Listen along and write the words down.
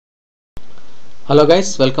Hello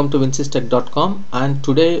guys, welcome to winsystech.com, and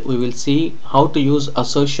today we will see how to use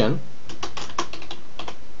assertion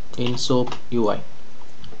in SoapUI.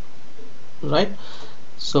 Right,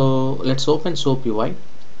 so let's open SoapUI,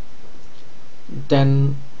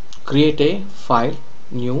 then create a file,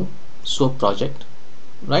 new soap project.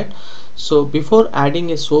 Right, so before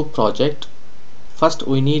adding a soap project, first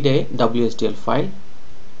we need a WSDL file.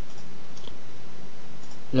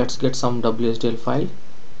 Let's get some WSDL file.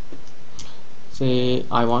 Say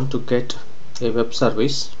I want to get a web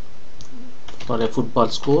service for a football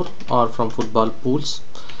score or from football pools,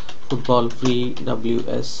 football free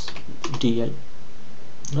WSDL.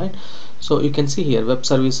 Right, so you can see here web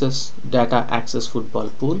services data access football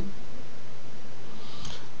pool.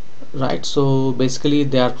 Right, so basically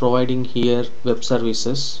they are providing here web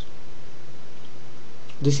services.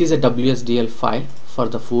 This is a WSDL file for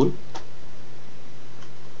the pool.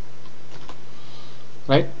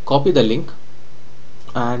 Right, copy the link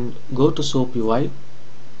and go to SoapUI,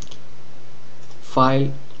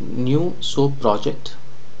 file, new soap project,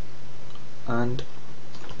 and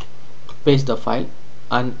paste the file,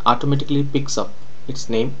 and automatically picks up its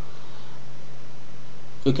name.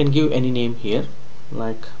 You can give any name here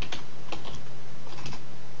like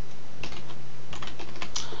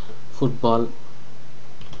football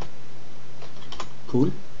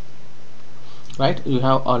pool. Right, you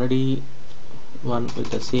have already one with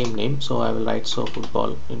the same name, so I will write so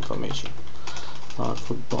football information or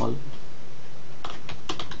football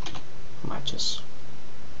matches.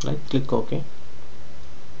 Right, click OK.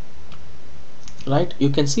 Right, you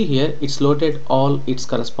can see here it's loaded all its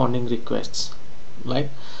corresponding requests. Right,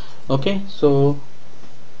 okay, so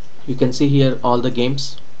you can see here all the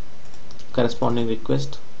games corresponding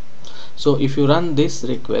request. So if you run this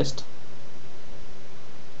request,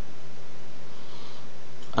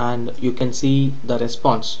 and you can see the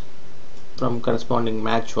response from corresponding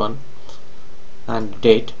match 1 and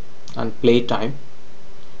date and play time,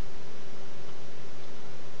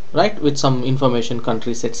 right, with some information,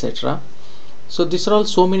 countries, etc. So these are all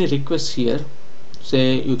so many requests here.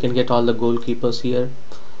 Say you can get all the goalkeepers here.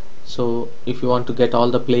 So if you want to get all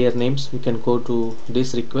the player names, you can go to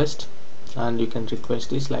this request and you can request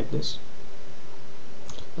this like this.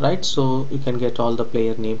 Right, so you can get all the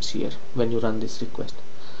player names here when you run this request.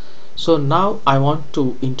 So now I want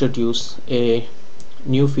to introduce a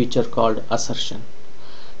new feature called assertion.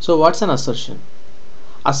 So what's an assertion?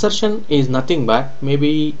 Assertion is nothing but,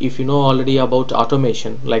 maybe if you know already about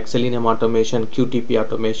automation like Selenium automation, QTP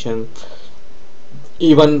automation,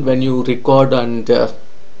 even when you record and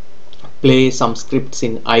play some scripts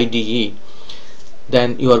in IDE,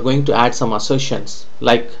 then you are going to add some assertions.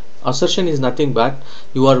 Like assertion is nothing but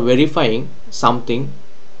you are verifying something,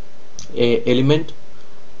 a element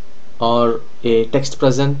or a text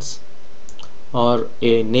presence or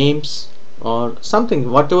a names or something,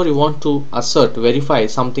 whatever you want to assert, verify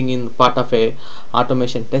something in part of a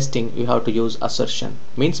automation testing. You have to use assertion,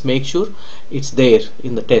 means make sure it's there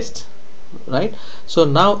in the test. Right, so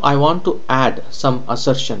now I want to add some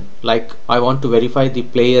assertion, like I want to verify the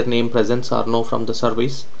player name presence or no from the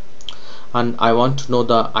service, and I want to know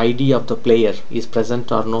the ID of the player is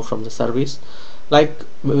present or no from the service, like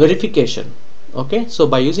verification. Okay, so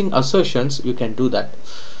by using assertions you can do that.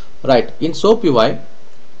 Right, in SoapUI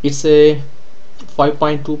it's a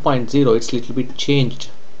 5.2.0. it's little bit changed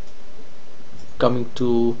compared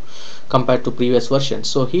to previous versions.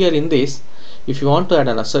 So here in this, if you want to add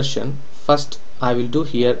an assertion, first I will do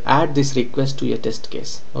here, add this request to a test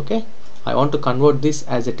case. Okay, I want to convert this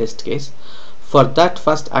as a test case. For that,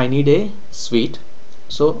 first I need a suite.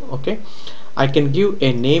 So okay, I can give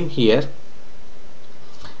a name here,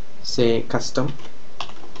 say custom,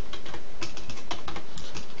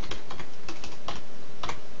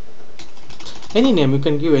 any name. You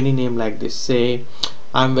can give any name like this. Say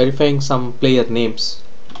I'm verifying some player names.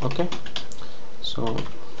 Okay, so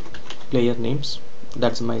player names,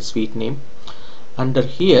 that's my suite name. Under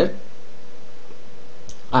here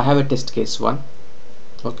I have a test case 1.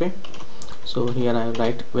 Okay, so here I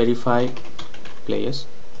write verify players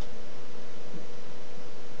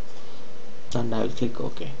and I will click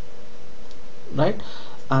OK. Right,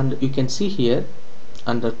 and you can see here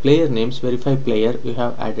under player names, verify player, you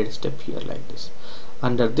have added a step here like this.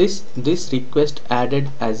 Under this request added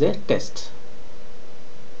as a test.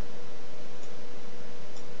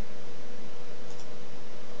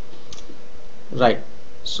 Right,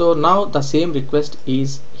 so now the same request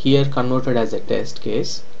is here converted as a test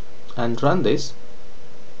case, and run this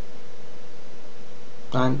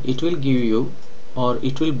and it will give you, or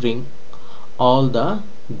it will bring all the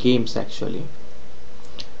games actually.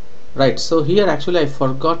 Right, so here actually I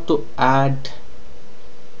forgot to add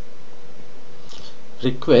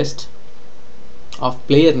request of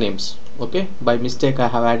player names. Okay, by mistake I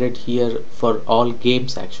have added here for all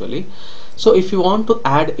games actually. So if you want to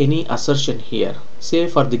add any assertion here, say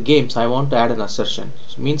for the games I want to add an assertion,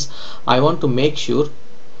 means I want to make sure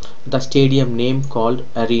the stadium name called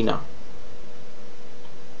arena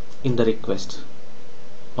in the request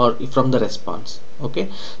or from the response. Okay,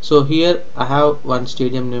 so here I have one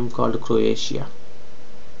stadium name called Croatia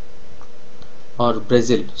or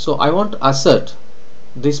Brazil, so I want to assert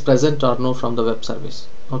this present or no from the web service.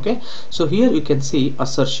 Okay, so here you can see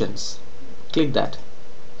assertions, click that,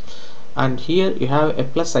 and here you have a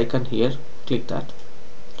plus icon here, click that.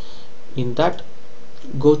 In that,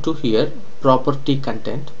 go to here property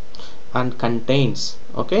content and contains.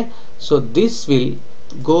 Okay, so this will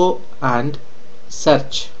go and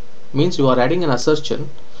search, means you are adding an assertion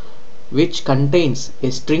which contains a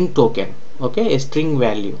string token, okay, a string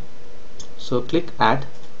value. So click add,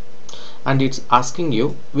 and it's asking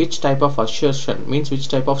you which type of assertion, means which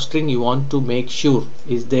type of string you want to make sure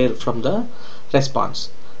is there from the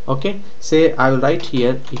response. Okay, say I will write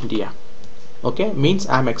here India. Okay, means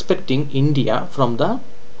I'm expecting India from the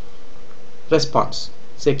response.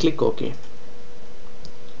 Say click OK.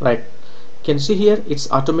 Right, can you see here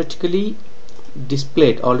it's automatically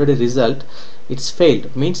displayed already result. It's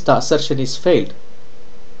failed, means the assertion is failed.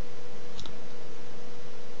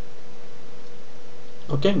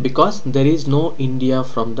 Okay, because there is no India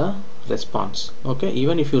from the response. Okay,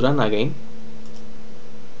 even if you run again,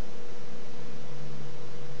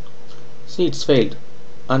 see it's failed,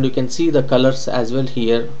 and you can see the colors as well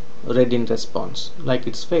here, red in response, like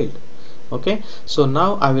it's failed. Okay, so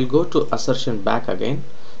now I will go to assertion back again.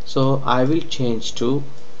 So I will change to,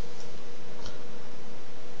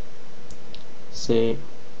 say,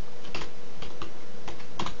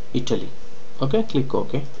 Italy. Okay, click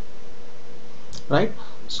OK. Right,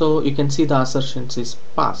 so you can see the assertions is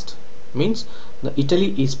passed, means the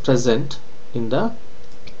Italy is present in the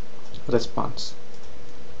response.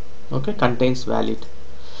 Okay, contains valid.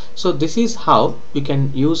 So this is how you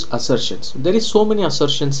can use assertions. There is so many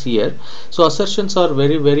assertions here. So assertions are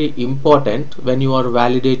very important when you are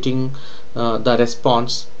validating the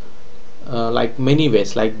response, like many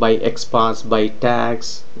ways, like by XPath, by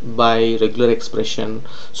tags, by regular expression.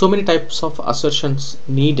 So many types of assertions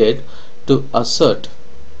needed to assert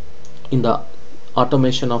in the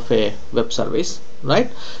automation of a web service,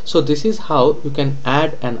 right? So this is how you can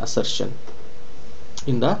add an assertion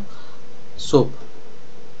in the SOAP.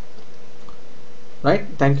 Right,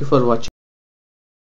 thank you for watching.